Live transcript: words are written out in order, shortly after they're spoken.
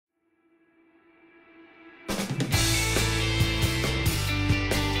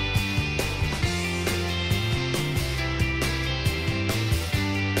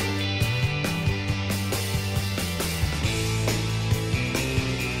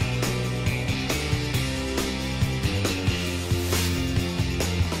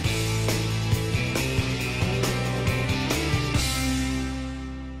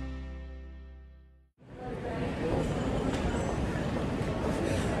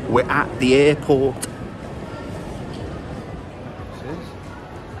We're at the airport.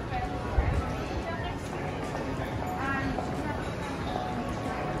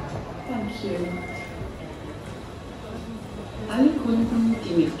 Thank you. Alle Kunden,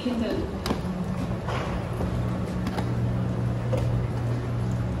 die mit Kindern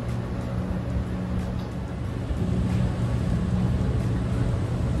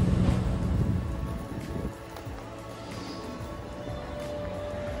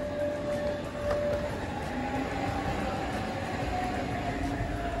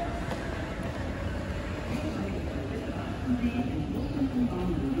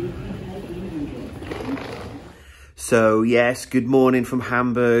So yes, good morning from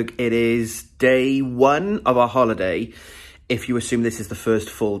Hamburg. It is day 1 of our holiday. If you assume this is the first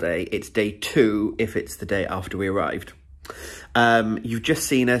full day, it's day 2 if it's the day after we arrived. You've just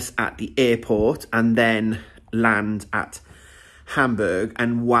seen us at the airport and then land at Hamburg.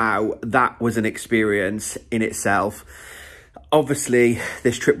 And wow, that was an experience in itself. Obviously,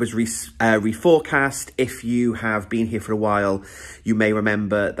 this trip was reforecast. If you have been here for a while, you may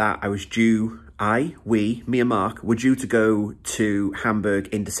remember that me and Mark were due to go to Hamburg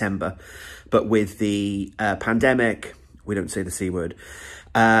in December. But with the pandemic, we don't say the C word,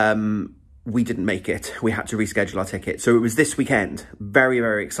 we didn't make it. We had to reschedule our ticket. So it was this weekend. Very,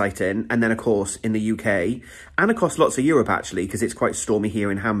 very exciting. And then, of course, in the UK and across lots of Europe, actually, because it's quite stormy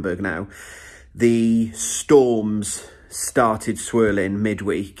here in Hamburg now, the storms started swirling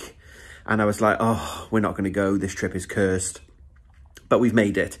midweek. And I was like, oh, we're not going to go. This trip is cursed. But we've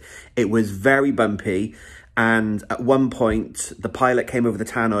made it. It was very bumpy. And at one point, the pilot came over the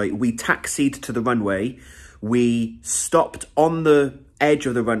tannoy. We taxied to the runway. We stopped on the edge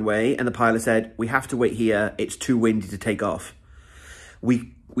of the runway. And the pilot said, we have to wait here. It's too windy to take off.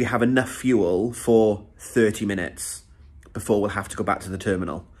 We have enough fuel for 30 minutes before we'll have to go back to the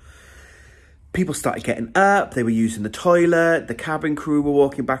terminal. People started getting up, they were using the toilet, the cabin crew were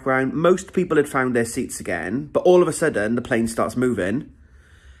walking back around. Most people had found their seats again, but all of a sudden, the plane starts moving.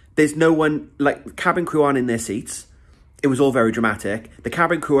 There's no one, like, cabin crew aren't in their seats. It was all very dramatic. The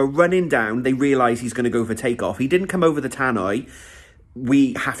cabin crew are running down, they realise he's going to go for takeoff. He didn't come over the tannoy,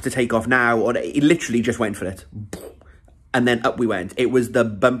 we have to take off now, or he literally just went for it. And then up we went. It was the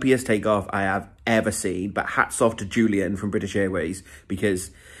bumpiest takeoff I have ever seen, but hats off to Julian from British Airways,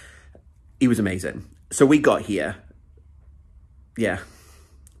 because he was amazing. So we got here. Yeah.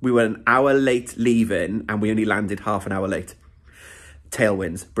 We were an hour late leaving and we only landed half an hour late.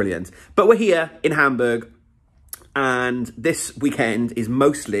 Tailwinds. Brilliant. But we're here in Hamburg. And this weekend is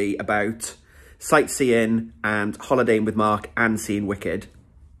mostly about sightseeing and holidaying with Mark and seeing Wicked.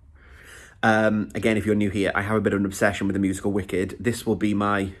 Again, if you're new here, I have a bit of an obsession with the musical Wicked. This will be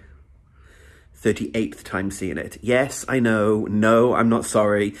my 38th time seeing it. Yes, I know. No, I'm not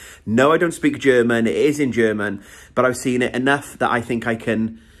sorry. No, I don't speak German. It is in German, but I've seen it enough that I think I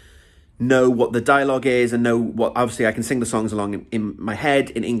can know what the dialogue is and know what, obviously I can sing the songs along in my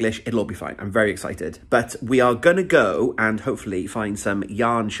head in English. It'll all be fine. I'm very excited. But we are going to go and hopefully find some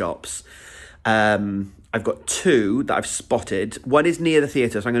yarn shops. I've got 2 that I've spotted. One is near the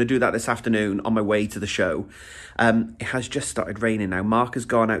theatre, so I'm going to do that this afternoon on my way to the show. It has just started raining now. Mark has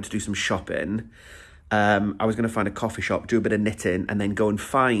gone out to do some shopping. I was going to find a coffee shop, do a bit of knitting, and then go and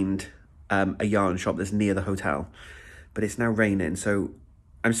find a yarn shop that's near the hotel. But it's now raining, so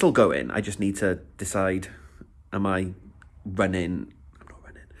I'm still going. I just need to decide, am I running? I'm not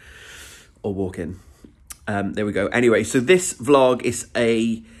running. Or walking. There we go. Anyway, so this vlog is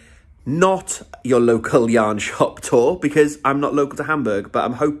not your local yarn shop tour because I'm not local to Hamburg, but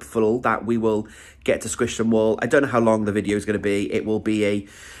I'm hopeful that we will get to squish some wool. I don't know how long the video is going to be. It will be a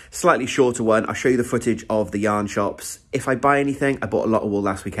slightly shorter one. I'll show you the footage of the yarn shops. If I buy anything, I bought a lot of wool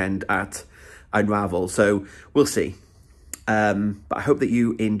last weekend at Unravel, so we'll see. But I hope that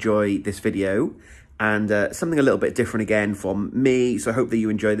you enjoy this video and something a little bit different again from me. So I hope that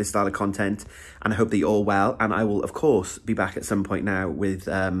you enjoy this style of content and I hope that you're all well. And I will, of course, be back at some point now with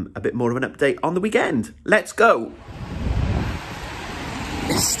a bit more of an update on the weekend. Let's go.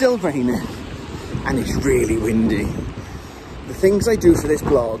 It's still raining and it's really windy. The things I do for this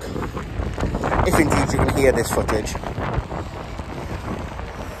vlog, if indeed you can hear this footage,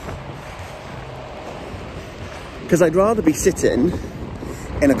 because I'd rather be sitting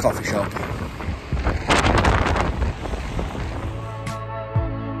in a coffee shop.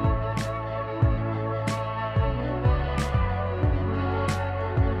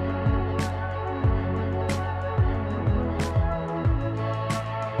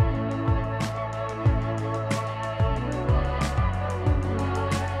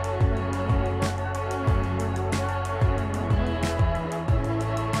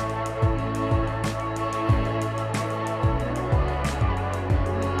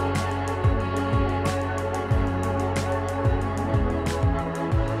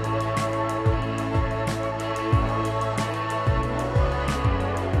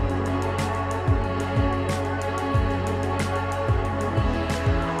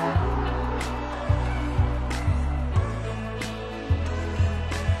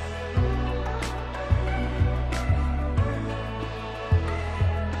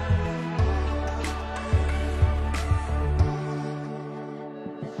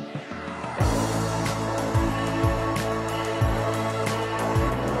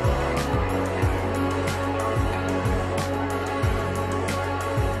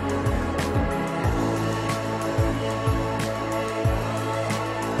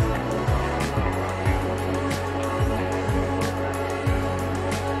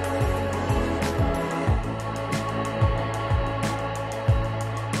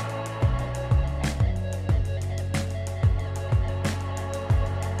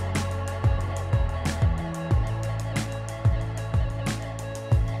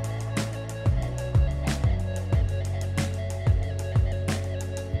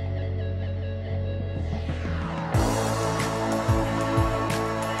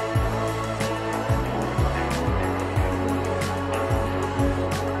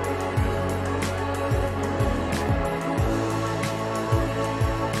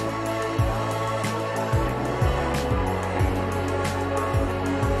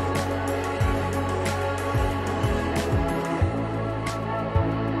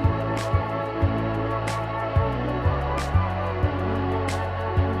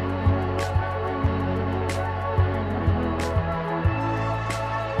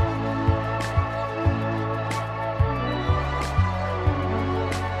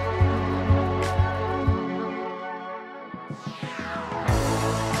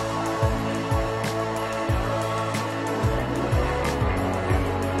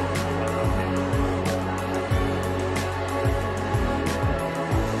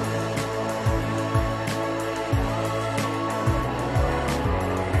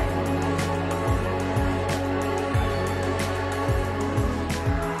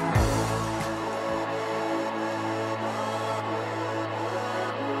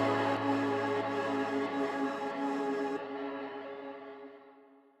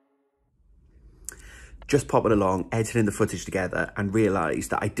 just popping along, editing the footage together, and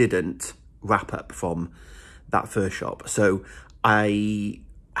realised that I didn't wrap up from that first shop. So I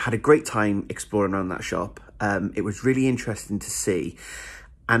had a great time exploring around that shop. It was really interesting to see.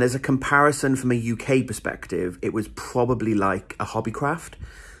 And as a comparison from a UK perspective, it was probably like a Hobbycraft,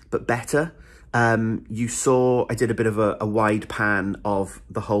 but better. You saw, I did a bit of a wide pan of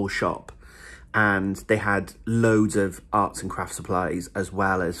the whole shop, and they had loads of arts and craft supplies as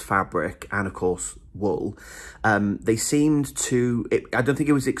well as fabric and of course wool. They seemed to, I don't think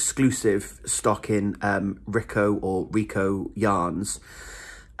it was exclusive stock in Rico yarns,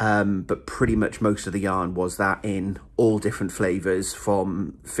 but pretty much most of the yarn was that in all different flavours,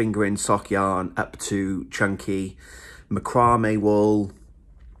 from fingering sock yarn up to chunky macrame wool.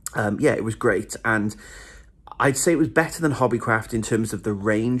 Yeah, it was great. And I'd say it was better than Hobbycraft in terms of the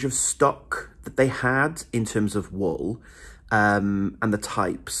range of stock that they had in terms of wool, and the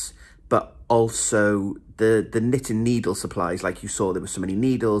types, but also the knit and needle supplies. Like you saw, there were so many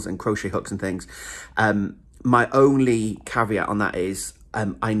needles and crochet hooks and things. My only caveat on that is,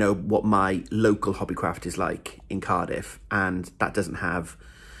 I know what my local Hobbycraft is like in Cardiff, and that doesn't have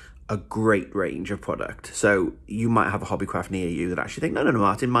a great range of product. So you might have a Hobbycraft near you that actually think, no,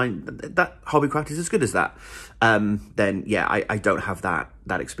 Martin, mine, that Hobbycraft is as good as that. Then yeah, I don't have that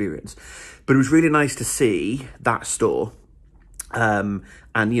experience. But it was really nice to see that store.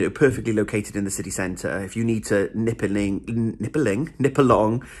 And, you know, perfectly located in the city centre. If you need to nip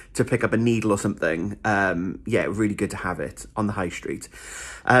along to pick up a needle or something, yeah, really good to have it on the high street.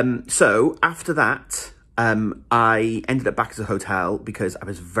 So after that, I ended up back at the hotel because I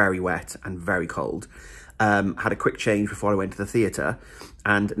was very wet and very cold. Had a quick change before I went to the theatre.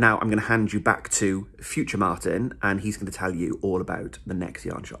 And now I'm going to hand you back to future Martin, and he's going to tell you all about the next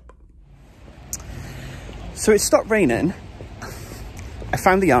yarn shop. So it stopped raining. I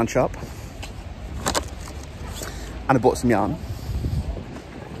found the yarn shop and I bought some yarn,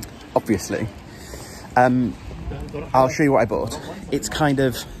 obviously. I'll show you what I bought. It's kind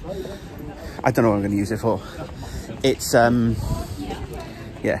of, I don't know what I'm going to use it for. It's,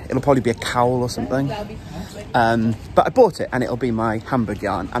 yeah, it'll probably be a cowl or something. But I bought it and it'll be my Hamburg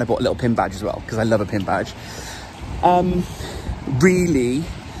yarn, and I bought a little pin badge as well because I love a pin badge. Really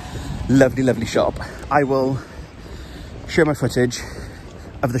lovely shop. I will share my footage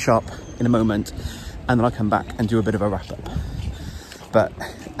of the shop in a moment, and then I'll come back and do a bit of a wrap up. But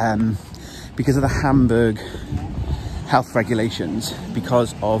because of the Hamburg health regulations,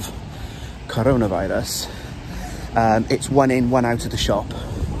 because of coronavirus, it's one in, one out of the shop.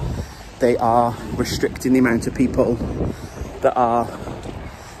 They are restricting the amount of people that are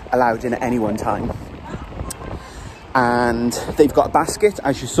allowed in at any one time. And they've got a basket,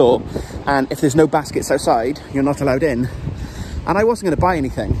 as you saw, and if there's no baskets outside, you're not allowed in. And I wasn't going to buy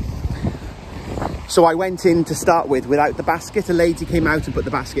anything. So I went in to start with without the basket. A lady came out and put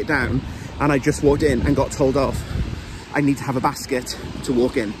the basket down, and I just walked in and got told off. I need to have a basket to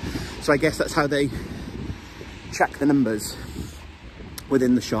walk in. So I guess that's how they check the numbers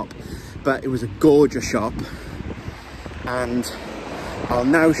within the shop. But it was a gorgeous shop, and I'll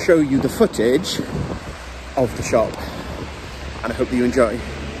now show you the footage of the shop, and I hope that you enjoy,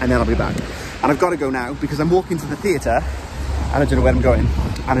 and then I'll be back. And I've got to go now because I'm walking to the theatre and I don't know where I'm going,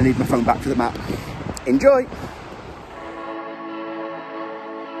 and I need my phone back to the map. Enjoy!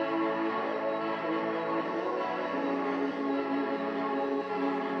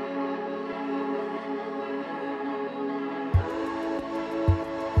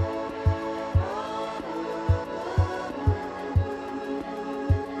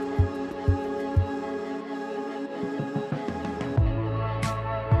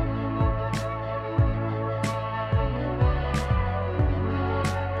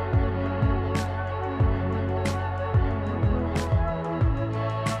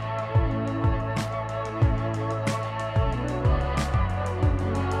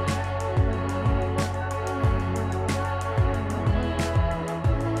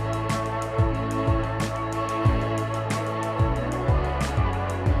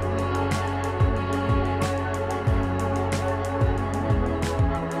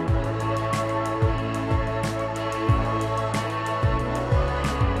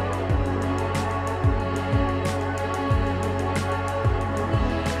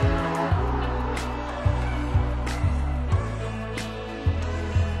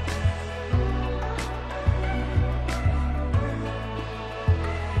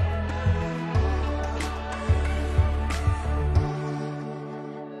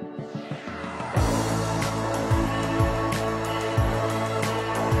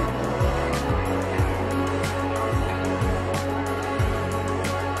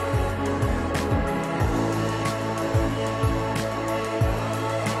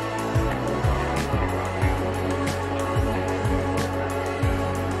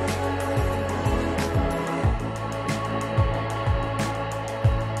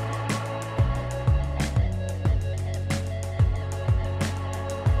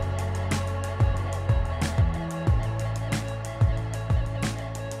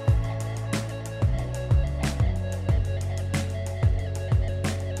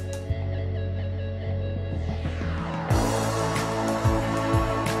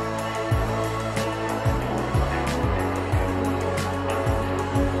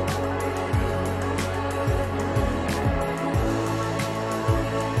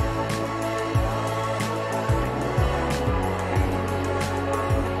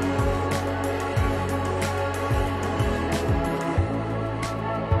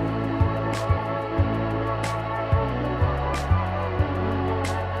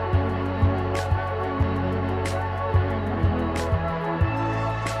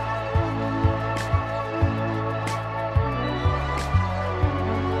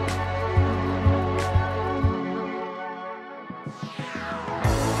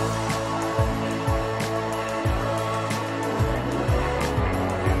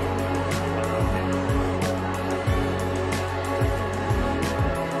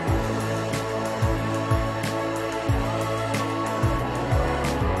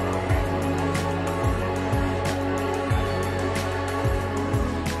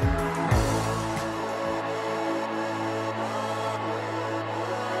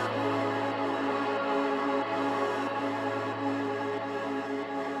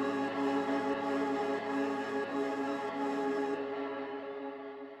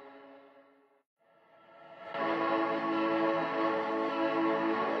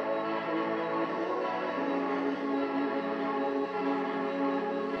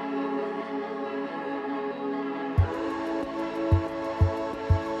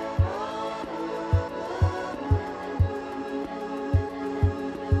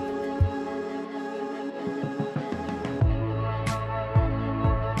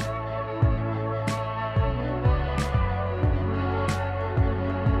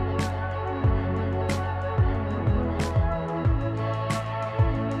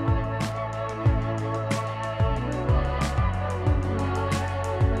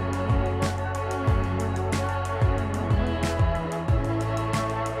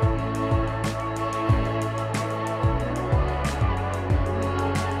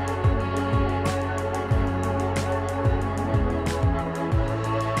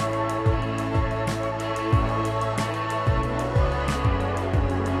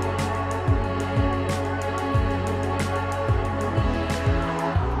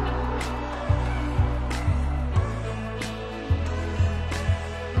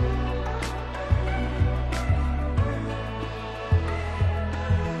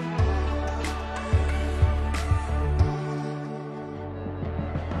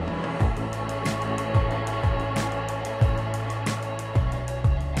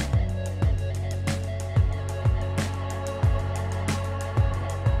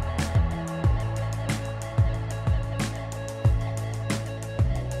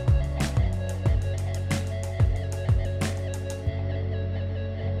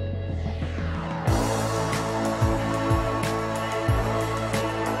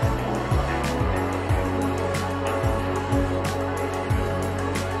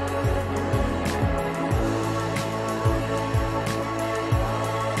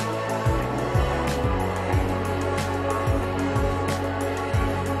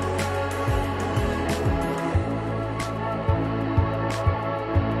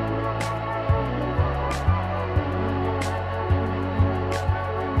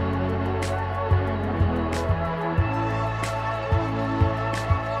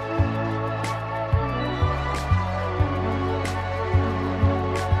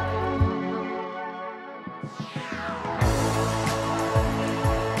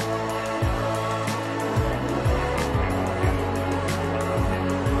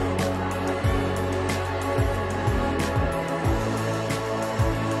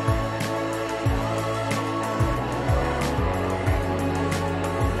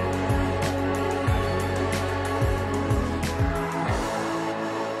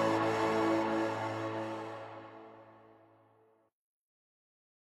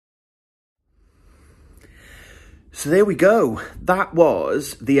 So there we go. That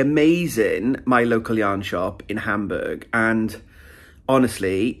was the amazing My Local Yarn Shop in Hamburg. And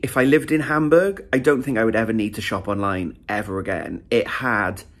honestly, if I lived in Hamburg, I don't think I would ever need to shop online ever again. It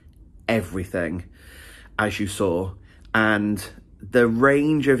had everything, as you saw. And the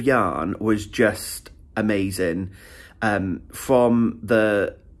range of yarn was just amazing. From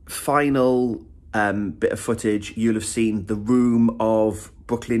the final bit of footage, you'll have seen the room of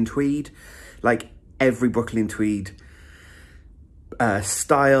Brooklyn tweed. Like every Brooklyn tweed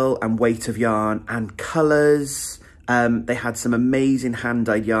style and weight of yarn and colours. They had some amazing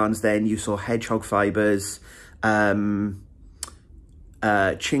hand-dyed yarns then. You saw hedgehog fibres, ching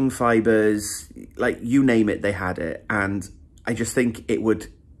fibres, like you name it, they had it. And I just think it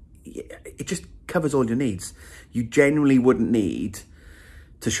just covers all your needs. You genuinely wouldn't need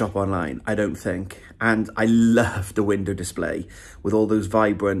to shop online, I don't think. And I love the window display with all those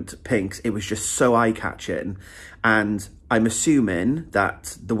vibrant pinks. It was just so eye-catching. And I'm assuming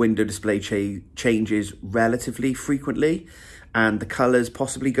that the window display changes relatively frequently and the colours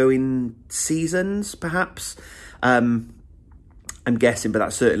possibly go in seasons, perhaps. I'm guessing, but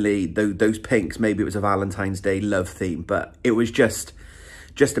that's certainly those pinks. Maybe it was a Valentine's Day love theme, but it was just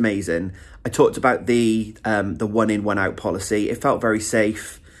amazing. I talked about the one in, one out policy. It felt very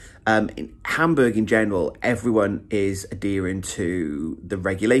safe. In Hamburg in general, everyone is adhering to the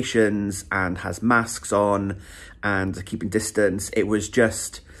regulations and has masks on and keeping distance. It was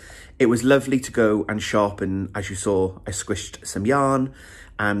lovely to go and shop. And as you saw, I squished some yarn.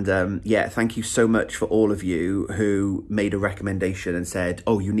 And yeah, thank you so much for all of you who made a recommendation and said,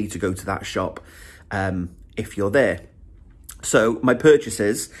 oh, you need to go to that shop if you're there. So my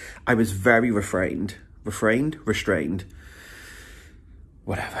purchases, I was very restrained,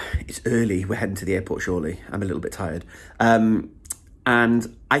 whatever. It's early, we're heading to the airport shortly. I'm a little bit tired. And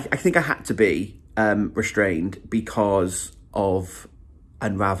I think I had to be restrained because of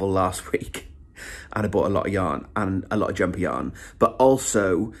Unravel last week. And I bought a lot of yarn and a lot of jumper yarn, but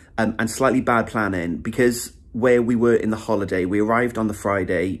also, and slightly bad planning because where we were in the holiday, we arrived on the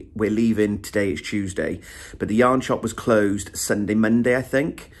Friday, we're leaving today, it's Tuesday, but the yarn shop was closed Sunday, Monday, I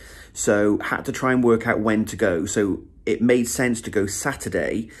think. So had to try and work out when to go. So it made sense to go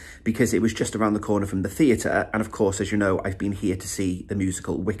Saturday because it was just around the corner from the theatre. And of course, as you know, I've been here to see the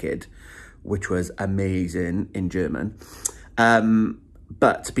musical Wicked, which was amazing in German.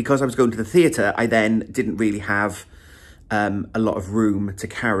 But because I was going to the theatre, I then didn't really have a lot of room to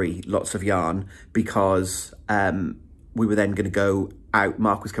carry lots of yarn because we were then going to go out.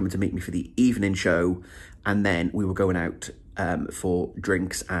 Mark was coming to meet me for the evening show, and then we were going out for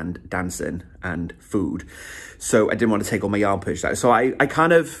drinks and dancing and food. So I didn't want to take all my yarn purchase out. So I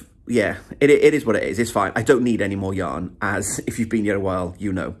kind of, yeah, it is what it is. It's fine. I don't need any more yarn, as if you've been here a while,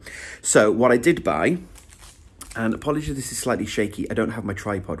 you know. So what I did buy, and apologies, this is slightly shaky. I don't have my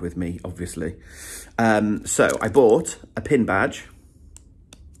tripod with me, obviously. So I bought a pin badge,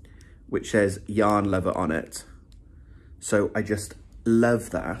 which says Yarn Lover on it. So I just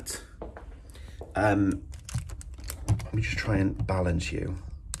love that. Let me just try and balance you.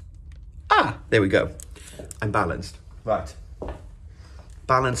 Ah, there we go. I'm balanced. Right.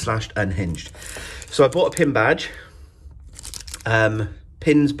 Balanced / unhinged. So I bought a pin badge.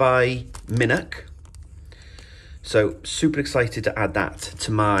 Pins by Minnock. So super excited to add that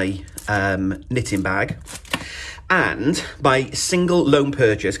to my knitting bag. And my single lone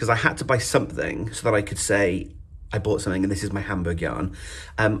purchase, because I had to buy something so that I could say I bought something and this is my Hamburg yarn.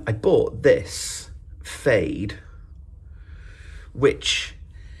 I bought this fade, which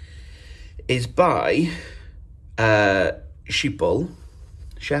is by Sheppel.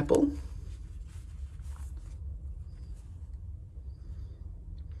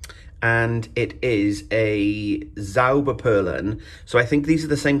 And it is a Zauberperlen. So I think these are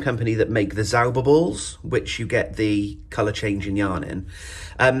the same company that make the Zauber balls, which you get the colour change in yarn in.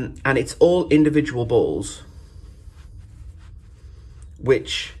 And it's all individual balls,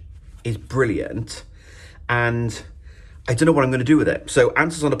 which is brilliant. And I don't know what I'm going to do with it. So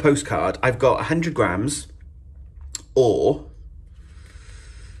answers on a postcard. I've got 100 grams, or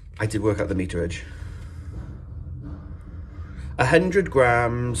I did work out the meterage. 100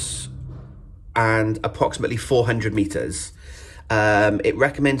 grams and approximately 400 meters. It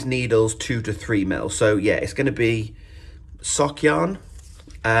recommends needles 2 to 3 mil. So yeah, it's going to be sock yarn.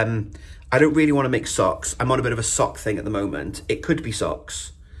 I don't really want to make socks. I'm on a bit of a sock thing at the moment. It could be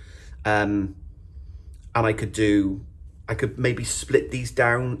socks. And I could maybe split these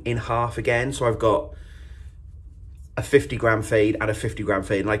down in half again. So I've got a 50 gram fade and a 50 gram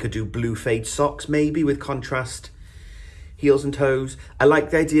fade. And I could do blue fade socks maybe with contrast heels and toes. I like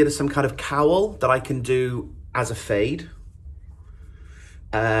the idea of some kind of cowl that I can do as a fade.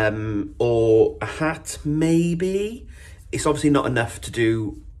 Or a hat, maybe. It's obviously not enough to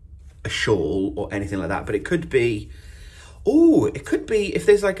do a shawl or anything like that, but it could be, oh, it could be if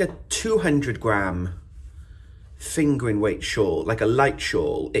there's like a 200 gram fingering weight shawl, like a light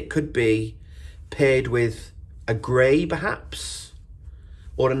shawl, it could be paired with a grey perhaps,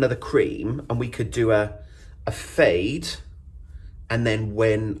 or another cream, and we could do a fade, and then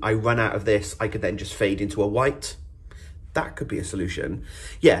when I run out of this, I could then just fade into a white. That could be a solution.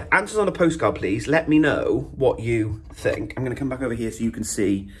 Yeah, answers on a postcard, please. Let me know what you think. I'm going to come back over here so you can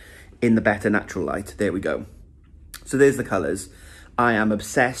see in the better natural light. There we go. So there's the colours. I am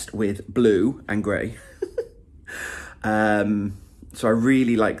obsessed with blue and grey. So I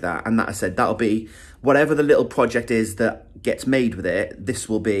really like that. And that I said, that'll be whatever the little project is that gets made with it. This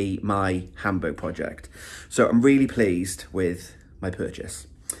will be my Hamburg project. So I'm really pleased with my purchase.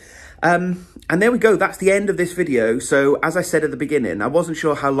 And there we go. That's the end of this video. So as I said at the beginning, I wasn't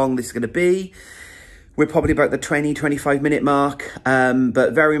sure how long this is going to be. We're probably about the 20-25 minute mark,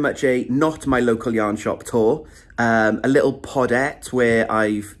 but very much a not my local yarn shop tour. A little podette where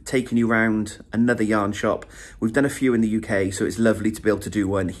I've taken you around another yarn shop. We've done a few in the UK, so it's lovely to be able to do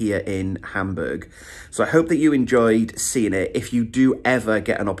one here in Hamburg. So I hope that you enjoyed seeing it. If you do ever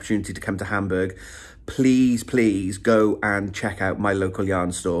get an opportunity to come to Hamburg, please, please go and check out my local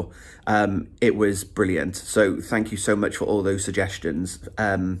yarn store. It was brilliant. So thank you so much for all those suggestions.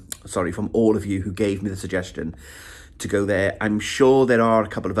 Sorry, from all of you who gave me the suggestion to go there. I'm sure there are a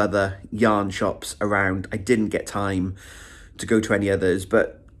couple of other yarn shops around. I didn't get time to go to any others,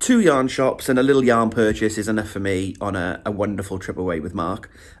 but 2 yarn shops and a little yarn purchase is enough for me on a wonderful trip away with Mark.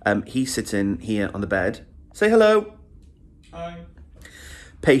 He's sitting here on the bed. Say hello. Hi.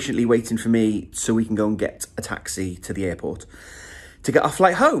 Patiently waiting for me so we can go and get a taxi to the airport to get our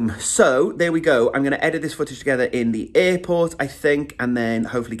flight home. So there we go. I'm going to edit this footage together in the airport, I think, and then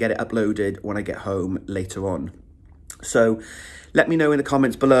hopefully get it uploaded when I get home later on. So let me know in the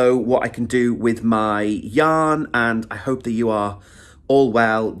comments below what I can do with my yarn, and I hope that you are all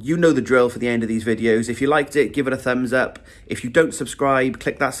well. You know the drill for the end of these videos. If you liked it, give it a thumbs up. If you don't subscribe,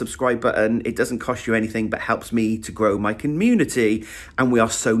 click that subscribe button. It doesn't cost you anything, but helps me to grow my community. And we are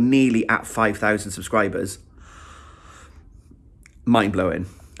so nearly at 5,000 subscribers. Mind-blowing,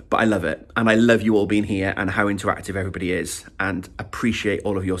 but I love it. And I love you all being here and how interactive everybody is, and appreciate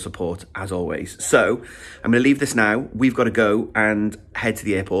all of your support as always. So I'm going to leave this now. We've got to go and head to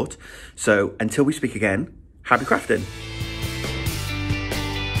the airport. So until we speak again, happy crafting.